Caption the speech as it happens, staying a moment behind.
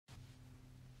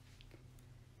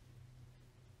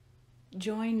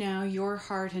Join now your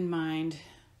heart and mind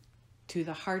to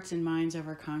the hearts and minds of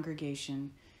our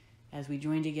congregation as we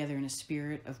join together in a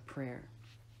spirit of prayer.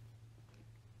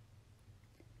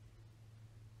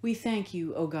 We thank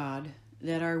you, O God,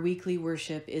 that our weekly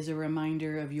worship is a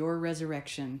reminder of your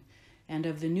resurrection and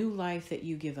of the new life that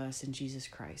you give us in Jesus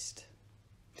Christ.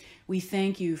 We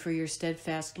thank you for your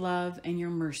steadfast love and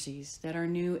your mercies that are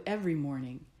new every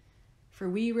morning, for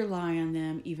we rely on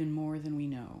them even more than we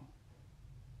know.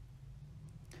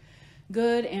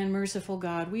 Good and merciful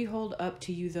God, we hold up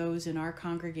to you those in our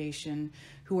congregation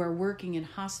who are working in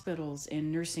hospitals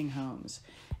and nursing homes,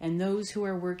 and those who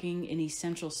are working in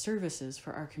essential services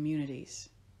for our communities.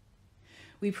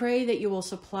 We pray that you will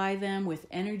supply them with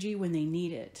energy when they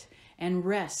need it, and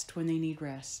rest when they need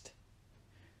rest.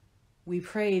 We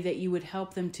pray that you would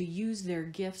help them to use their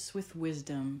gifts with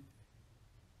wisdom.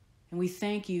 And we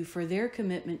thank you for their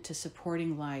commitment to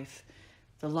supporting life,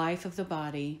 the life of the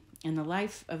body, and the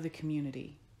life of the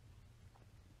community.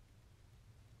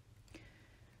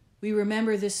 We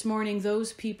remember this morning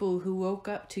those people who woke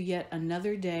up to yet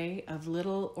another day of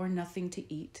little or nothing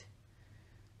to eat,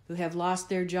 who have lost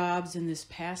their jobs in this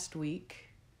past week,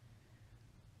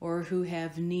 or who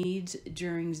have needs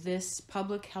during this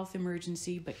public health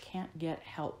emergency but can't get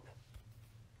help.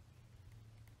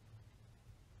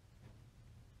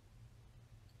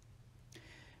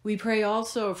 We pray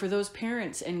also for those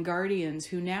parents and guardians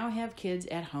who now have kids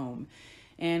at home,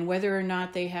 and whether or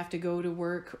not they have to go to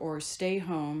work or stay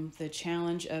home, the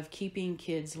challenge of keeping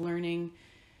kids learning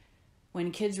when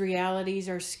kids' realities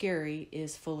are scary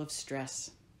is full of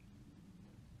stress.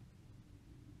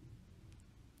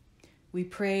 We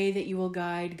pray that you will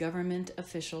guide government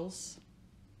officials.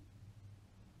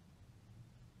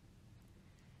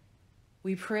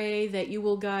 We pray that you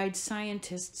will guide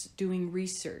scientists doing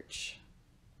research.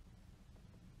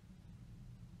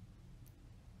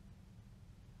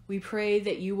 We pray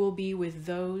that you will be with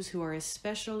those who are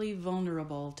especially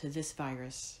vulnerable to this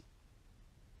virus.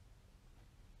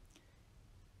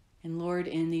 And Lord,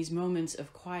 in these moments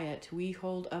of quiet, we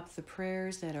hold up the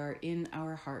prayers that are in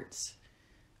our hearts,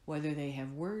 whether they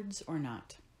have words or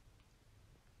not.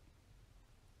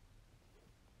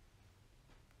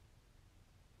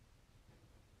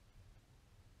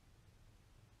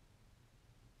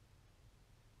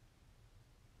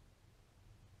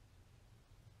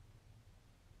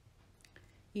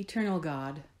 Eternal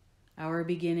God, our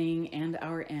beginning and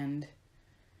our end,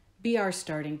 be our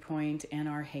starting point and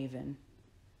our haven,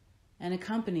 and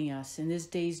accompany us in this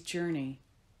day's journey.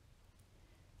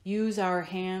 Use our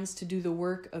hands to do the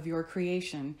work of your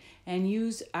creation, and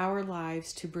use our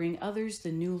lives to bring others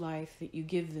the new life that you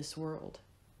give this world.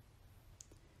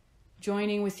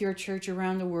 Joining with your church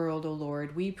around the world, O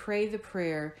Lord, we pray the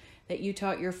prayer that you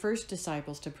taught your first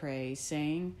disciples to pray,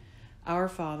 saying, Our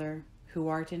Father, who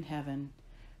art in heaven,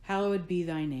 hallowed be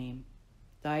thy name.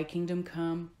 Thy kingdom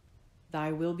come,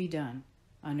 thy will be done,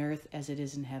 on earth as it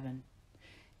is in heaven.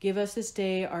 Give us this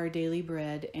day our daily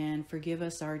bread, and forgive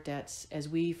us our debts as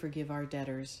we forgive our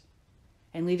debtors.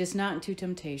 And lead us not into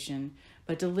temptation,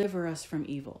 but deliver us from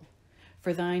evil.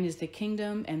 For thine is the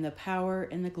kingdom and the power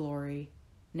and the glory,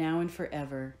 now and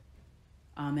forever.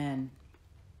 Amen.